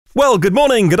Well, good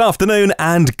morning, good afternoon,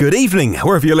 and good evening.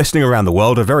 Wherever you're listening around the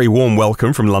world, a very warm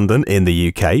welcome from London in the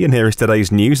UK. And here is today's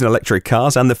news in electric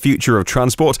cars and the future of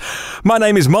transport. My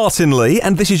name is Martin Lee,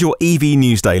 and this is your EV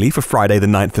News Daily for Friday, the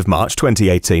 9th of March,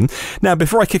 2018. Now,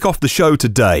 before I kick off the show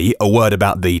today, a word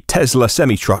about the Tesla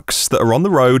semi-trucks that are on the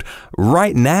road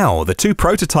right now. The two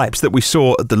prototypes that we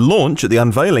saw at the launch, at the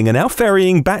unveiling, are now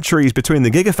ferrying batteries between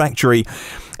the Gigafactory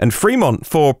and Fremont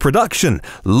for production.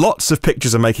 Lots of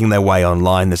pictures are making their way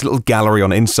online. There's a little gallery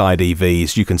on Inside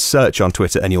EVs. You can search on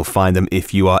Twitter and you'll find them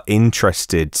if you are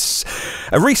interested.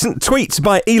 A recent tweet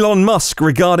by Elon Musk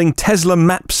regarding Tesla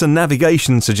maps and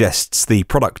navigation suggests the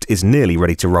product is nearly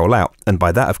ready to roll out. And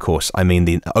by that, of course, I mean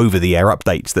the over-the-air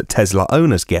updates that Tesla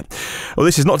owners get. Well,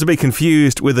 this is not to be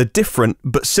confused with a different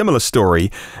but similar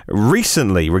story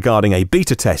recently regarding a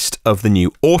beta test of the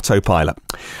new Autopilot.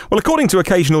 Well, according to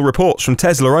occasional reports from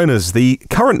Tesla owners, the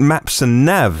current maps and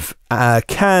nav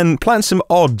can plan some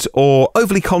odd or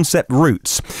overly concept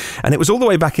routes. And it was all the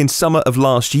way back in summer of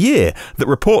last year that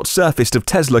reports surfaced of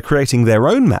Tesla creating their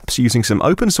own maps using some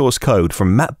open source code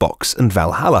from Mapbox and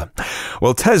Valhalla.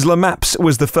 Well, Tesla Maps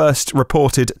was the first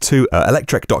reported to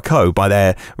electric.co by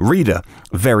their reader,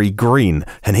 Very Green,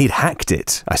 and he'd hacked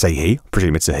it. I say he,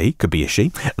 presume it's a he, could be a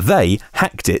she. They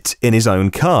hacked it in his own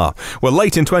car. Well,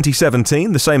 late in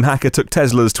 2017, the same hacker took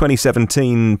Tesla's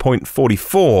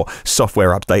 2017.44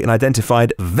 software update and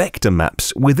identified vector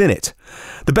maps within it.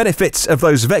 The benefits of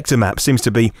those vector maps seems to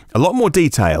be a lot more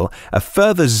detail, a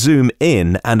further zoom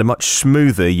in, and a much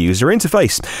smoother user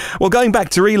interface. Well, going back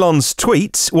to Elon's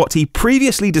tweet, what he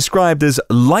previously described as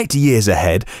light years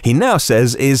ahead, he now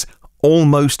says is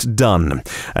almost done.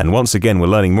 And once again, we're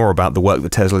learning more about the work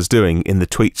that Tesla's doing in the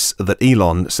tweets that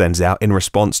Elon sends out in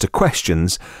response to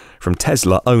questions from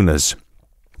Tesla owners.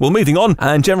 Well, moving on,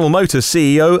 and General Motors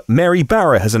CEO Mary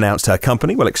Barra has announced her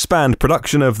company will expand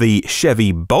production of the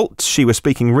Chevy Bolt. She was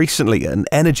speaking recently at an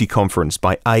energy conference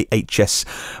by IHS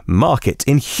Markit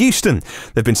in Houston.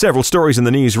 There have been several stories in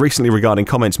the news recently regarding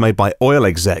comments made by oil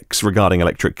execs regarding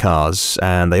electric cars,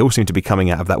 and they all seem to be coming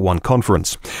out of that one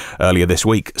conference. Earlier this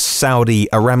week, Saudi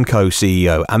Aramco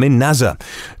CEO Amin Nasser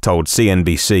told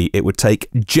CNBC it would take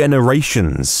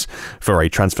generations for a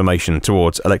transformation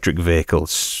towards electric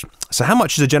vehicles. So how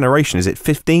much is a generation? Is it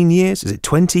 15 years? Is it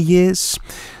 20 years?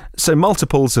 So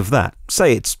multiples of that.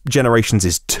 Say it's generations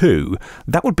is 2.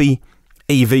 That would be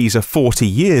EVs are 40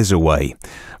 years away.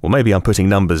 Well, maybe I'm putting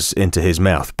numbers into his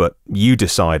mouth, but you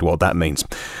decide what that means.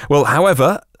 Well,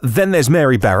 however, then there's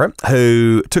Mary Barra,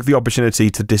 who took the opportunity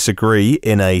to disagree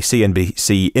in a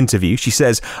CNBC interview. She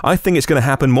says, I think it's going to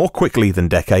happen more quickly than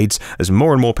decades as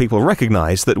more and more people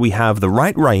recognise that we have the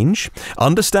right range,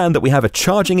 understand that we have a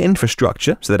charging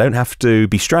infrastructure so they don't have to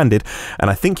be stranded, and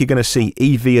I think you're going to see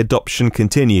EV adoption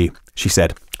continue, she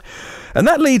said. And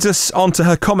that leads us on to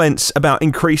her comments about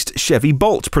increased Chevy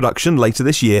Bolt production later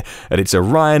this year at its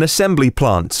Orion assembly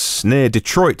plant near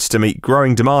Detroit to meet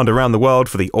growing demand around the world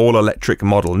for the all-electric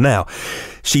model. Now,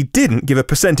 she didn't give a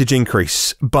percentage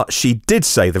increase, but she did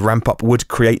say the ramp-up would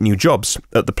create new jobs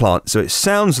at the plant, so it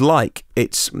sounds like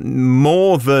it's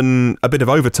more than a bit of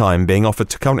overtime being offered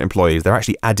to current employees. They're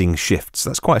actually adding shifts.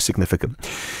 That's quite significant.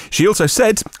 She also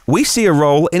said, we see a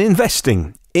role in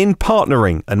investing, in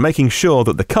partnering and making sure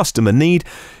that the customer need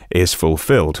is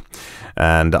fulfilled.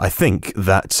 And I think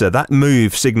that that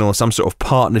move signals some sort of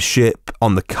partnership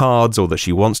on the cards, or that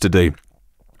she wants to do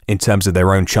in terms of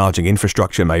their own charging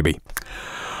infrastructure, maybe.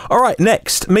 All right,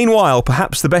 next. Meanwhile,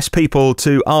 perhaps the best people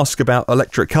to ask about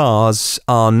electric cars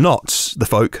are not the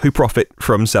folk who profit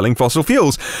from selling fossil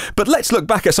fuels. But let's look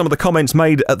back at some of the comments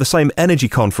made at the same energy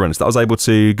conference that I was able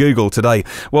to Google today.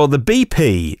 Well, the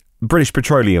BP, British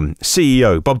Petroleum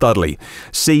CEO Bob Dudley,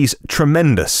 sees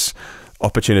tremendous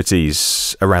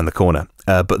opportunities around the corner,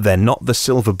 but they're not the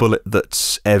silver bullet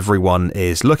that everyone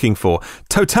is looking for.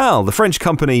 Total, the French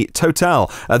company Total,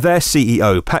 their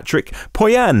CEO Patrick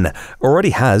Pouyanné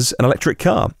already has an electric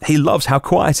car. He loves how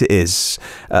quiet it is,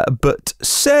 but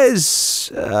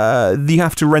says you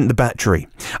have to rent the battery.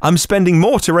 I'm spending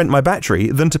more to rent my battery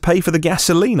than to pay for the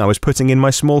gasoline I was putting in my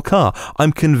small car.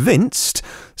 I'm convinced,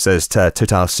 says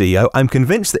Total CEO, I'm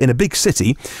convinced that in a big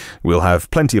city we'll have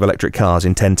plenty of electric cars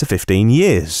in 10 to 15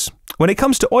 years. When it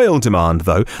comes to oil demand,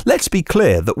 though, let's be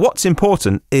clear that what's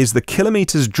important is the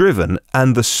kilometres driven,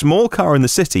 and the small car in the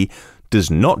city does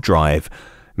not drive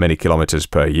many kilometres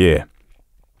per year.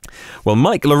 Well,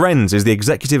 Mike Lorenz is the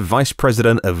Executive Vice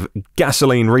President of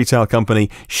gasoline retail company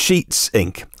Sheetz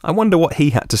Inc. I wonder what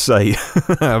he had to say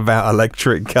about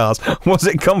electric cars. Was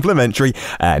it complimentary?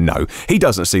 No, he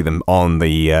doesn't see them on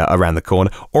the around the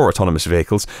corner, or autonomous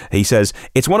vehicles. He says,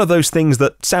 it's one of those things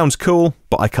that sounds cool,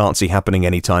 but I can't see happening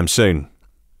anytime soon.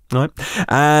 Right.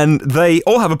 And they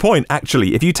all have a point,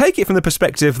 actually. If you take it from the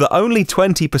perspective that only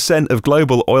 20% of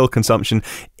global oil consumption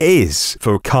is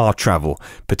for car travel,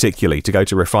 particularly to go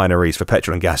to refineries for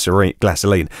petrol and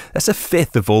gasoline, that's a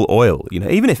fifth of all oil. You know,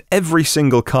 even if every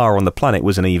single car on the planet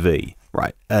was an EV,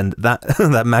 right, and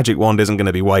that magic wand isn't going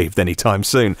to be waved anytime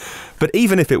soon. But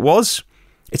even if it was,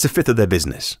 it's a fifth of their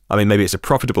business. I mean, maybe it's a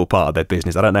profitable part of their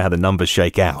business. I don't know how the numbers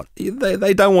shake out.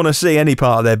 They don't want to see any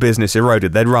part of their business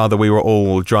eroded. They'd rather we were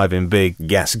all driving big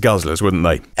gas guzzlers, wouldn't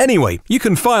they? Anyway, you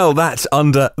can file that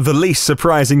under the least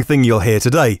surprising thing you'll hear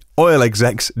today. Oil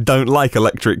execs don't like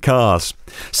electric cars.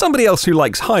 Somebody else who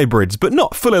likes hybrids, but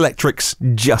not full electrics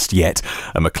just yet.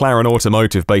 A McLaren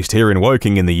Automotive based here in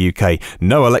Woking in the UK.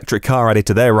 No electric car added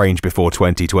to their range before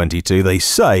 2022. They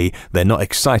say they're not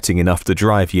exciting enough to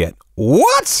drive yet.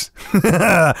 What?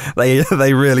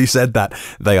 They really said that.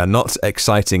 They are not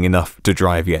exciting enough to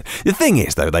drive yet. The thing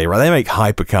is, though, they make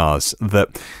hypercars that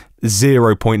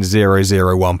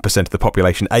 0.001% of the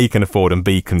population A can afford and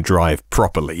B can drive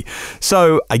properly.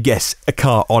 So I guess a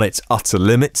car on its utter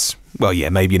limits, well, yeah,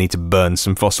 maybe you need to burn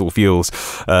some fossil fuels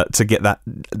to get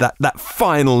that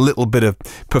final little bit of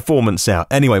performance out.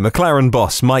 Anyway, McLaren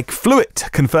boss Mike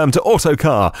Flewitt confirmed to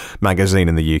Autocar magazine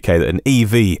in the UK that an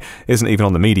EV isn't even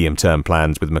on the medium-term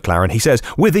plans with McLaren. He says,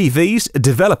 with EVs,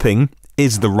 developing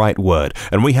is the right word.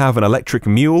 And we have an electric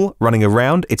mule running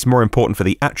around. It's more important for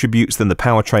the attributes than the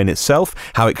powertrain itself.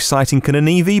 How exciting can an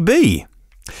EV be?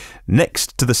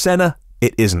 Next to the Senna,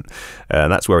 it isn't.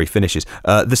 And that's where he finishes.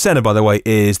 The Senna, by the way,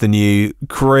 is the new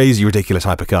crazy, ridiculous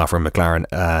hypercar from McLaren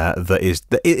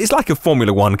it's like a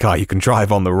Formula One car you can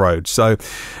drive on the road. So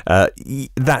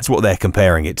that's what they're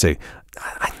comparing it to.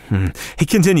 He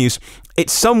continues,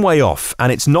 it's some way off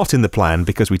and it's not in the plan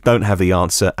because we don't have the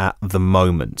answer at the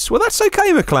moment. Well, that's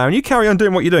okay, McLaren. You carry on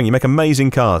doing what you're doing. You make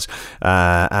amazing cars.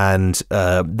 And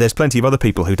there's plenty of other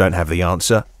people who don't have the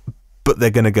answer, but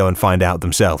they're going to go and find out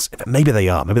themselves. Maybe they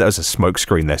are. Maybe that was a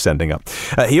smokescreen they're sending up.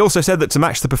 He also said that to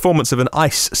match the performance of an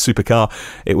ICE supercar,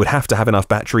 it would have to have enough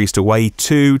batteries to weigh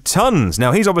 2 tons.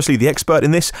 Now, he's obviously the expert in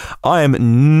this. I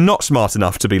am not smart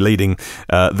enough to be leading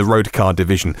the road car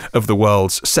division of the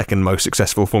world's second most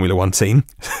successful Formula One team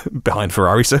behind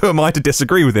Ferrari, so who am I to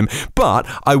disagree with him? But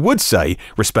I would say,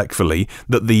 respectfully,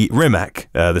 that the Rimac,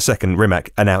 the second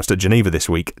Rimac announced at Geneva this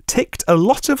week, ticked a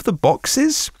lot of the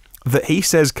boxes that he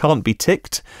says can't be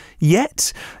ticked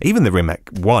yet. Even the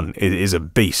Rimac 1 is a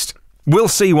beast. We'll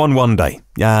see one day.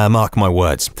 Mark my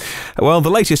words. Well,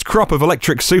 the latest crop of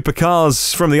electric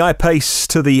supercars, from the I-Pace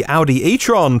to the Audi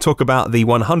e-tron, talk about the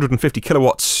 150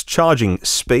 kilowatts charging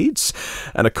speeds.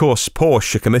 And of course,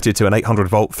 Porsche are committed to an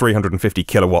 800-volt, 350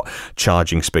 kilowatt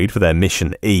charging speed for their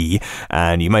Mission E.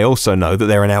 And you may also know that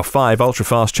there are now 5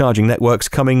 ultra-fast charging networks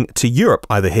coming to Europe,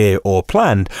 either here or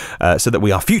planned, so that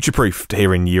we are future-proofed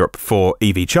here in Europe for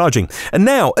EV charging. And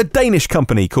now, a Danish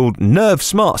company called Nerve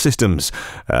Smart Systems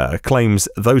claims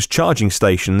those charging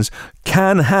stations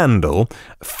can handle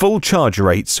full charge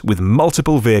rates with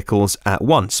multiple vehicles at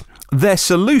once. Their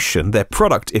solution, their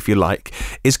product, if you like,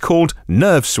 is called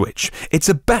Nerve Switch. It's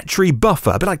a battery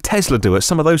buffer, a bit like Tesla do at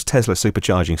some of those Tesla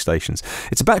supercharging stations.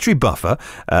 It's a battery buffer,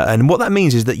 and what that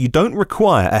means is that you don't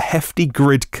require a hefty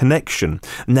grid connection.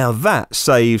 Now, that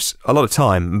saves a lot of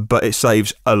time, but it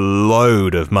saves a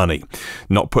load of money,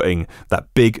 not putting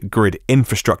that big grid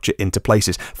infrastructure into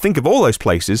places. Think of all those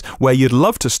places where you'd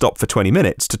love to stop for 20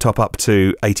 minutes to top up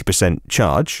to 80%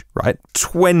 charge, right?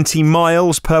 20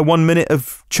 miles per 1 minute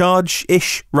of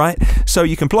charge-ish, right? So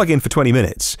you can plug in for 20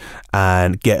 minutes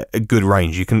and get a good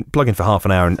range. You can plug in for half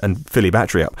an hour and fill your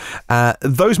battery up.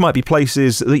 Those might be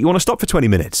places that you want to stop for 20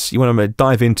 minutes. You want to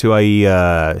dive into a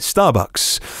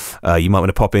Starbucks. You might want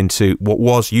to pop into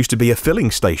what used to be a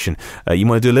filling station. You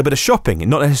want to do a little bit of shopping,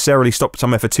 not necessarily stop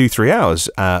somewhere for 2-3 hours,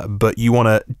 but you want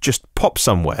to just pop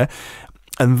somewhere.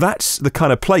 And that's the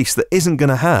kind of place that isn't going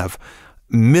to have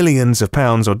millions of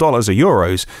pounds or dollars or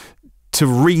euros to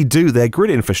redo their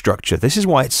grid infrastructure. This is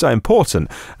why it's so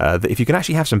important that if you can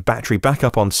actually have some battery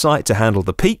backup on site to handle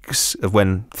the peaks of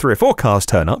when 3 or 4 cars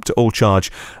turn up to all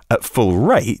charge at full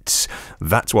rates,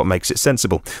 that's what makes it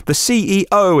sensible. The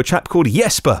CEO, a chap called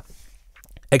Jesper,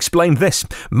 explained this.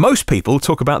 Most people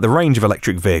talk about the range of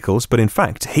electric vehicles, but in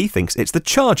fact, he thinks it's the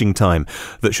charging time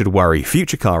that should worry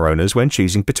future car owners when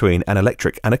choosing between an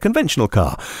electric and a conventional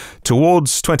car.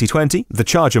 Towards 2020, the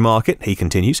charger market, he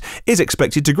continues, is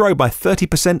expected to grow by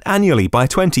 30% annually. By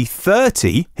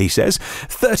 2030, he says,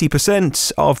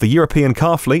 30% of the European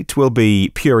car fleet will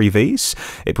be pure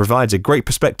EVs. It provides a great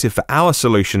perspective for our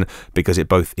solution because it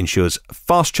both ensures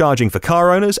fast charging for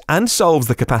car owners and solves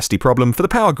the capacity problem for the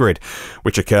power grid,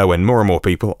 which occur when more and more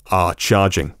people are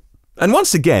charging. And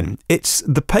once again, it's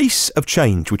the pace of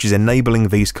change which is enabling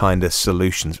these kind of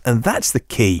solutions. And that's the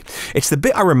key. It's the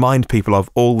bit I remind people of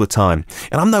all the time.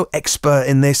 And I'm no expert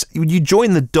in this. You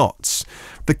join the dots.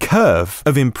 The curve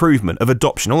of improvement, of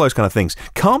adoption, all those kind of things,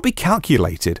 can't be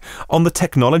calculated on the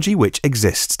technology which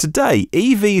exists today.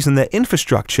 EVs and their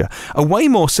infrastructure are way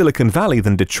more Silicon Valley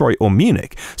than Detroit or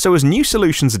Munich. So as new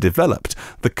solutions are developed,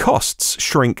 the costs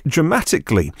shrink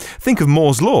dramatically. Think of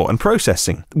Moore's law and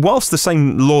processing. Whilst the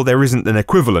same law there isn't an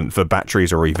equivalent for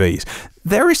batteries or EVs,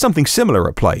 there is something similar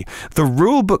at play. The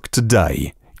rule book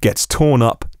today gets torn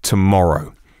up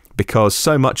tomorrow because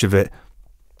so much of it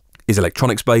is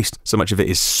electronics based, so much of it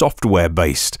is software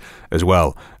based as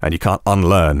well, and you can't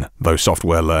unlearn those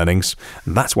software learnings,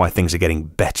 and that's why things are getting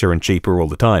better and cheaper all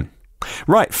the time.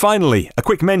 Right, finally, a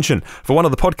quick mention for one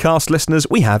of the podcast listeners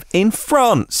we have in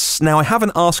France. Now, I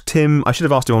haven't asked him, I should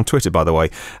have asked him on Twitter, by the way,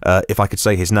 if I could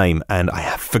say his name, and I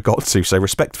have forgot to, so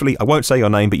respectfully, I won't say your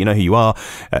name, but you know who you are,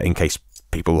 in case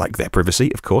people like their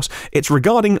privacy, of course. It's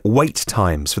regarding wait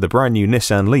times for the brand new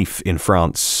Nissan Leaf in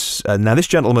France. Now, this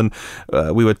gentleman,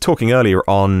 we were talking earlier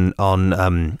on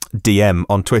DM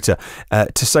on Twitter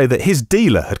to say that his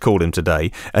dealer had called him today,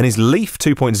 and his Leaf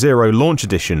 2.0 launch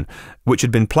edition, which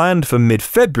had been planned for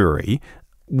mid-February,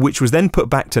 which was then put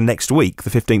back to next week, the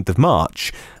 15th of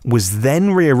March, was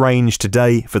then rearranged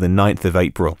today for the 9th of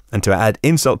April. And to add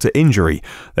insult to injury,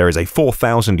 there is a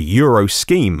 €4,000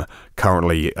 scheme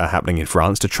currently happening in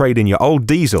France to trade in your old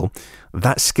diesel.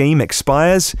 That scheme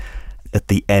expires at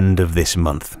the end of this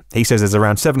month. He says there's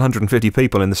around 750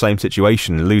 people in the same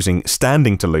situation,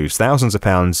 standing to lose thousands of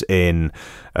pounds in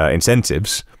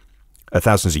incentives,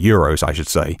 thousands of euros, I should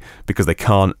say, because they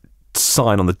can't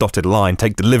sign on the dotted line,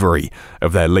 take delivery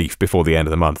of their Leaf before the end of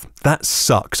the month. That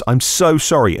sucks. I'm so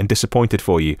sorry and disappointed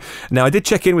for you. Now, I did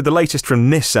check in with the latest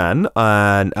from Nissan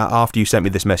and after you sent me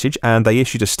this message, and they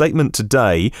issued a statement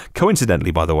today,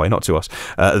 coincidentally, by the way, not to us,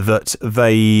 that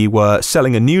they were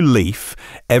selling a new Leaf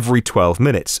every 12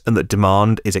 minutes and that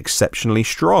demand is exceptionally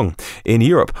strong in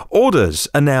Europe. Orders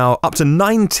are now up to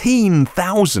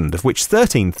 19,000, of which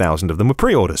 13,000 of them were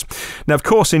pre-orders. Now, of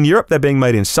course, in Europe, they're being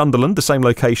made in Sunderland, the same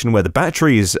location where the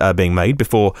batteries are being made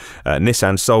before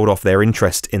Nissan sold off their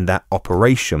interest in that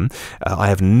operation. I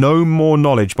have no more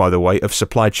knowledge, by the way, of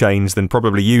supply chains than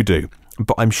probably you do,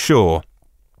 but I'm sure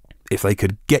if they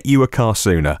could get you a car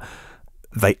sooner,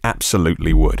 they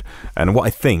absolutely would. And what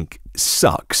I think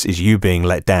sucks is you being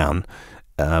let down.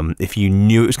 If you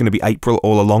knew it was going to be April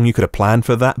all along, you could have planned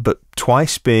for that, but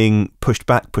twice being pushed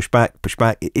back,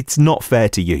 it's not fair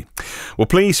to you. Well,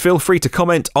 please feel free to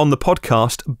comment on the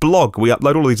podcast blog. We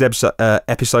upload all these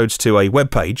episodes to a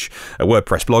webpage, a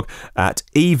WordPress blog, at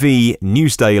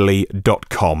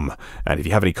evnewsdaily.com. And if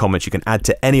you have any comments you can add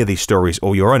to any of these stories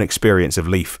or your own experience of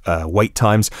Leaf wait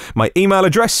times, my email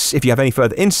address, if you have any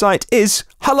further insight, is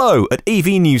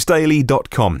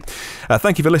hello@evnewsdaily.com.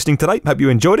 Thank you for listening today. Hope you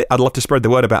enjoyed it. I'd love to spread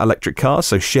the word about electric cars,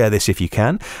 so share this if you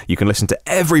can. You can listen to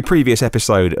every previous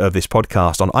episode of this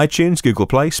podcast on iTunes, Google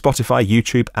Play, Spotify,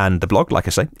 YouTube, and the blog, like I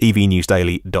say,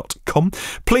 evnewsdaily.com.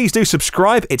 Please do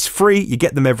subscribe. It's free. You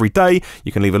get them every day.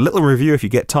 You can leave a little review if you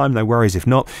get time. No worries if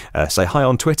not. Say hi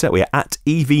on Twitter. We are at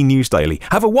evnewsdaily.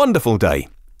 Have a wonderful day,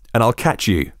 and I'll catch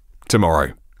you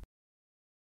tomorrow.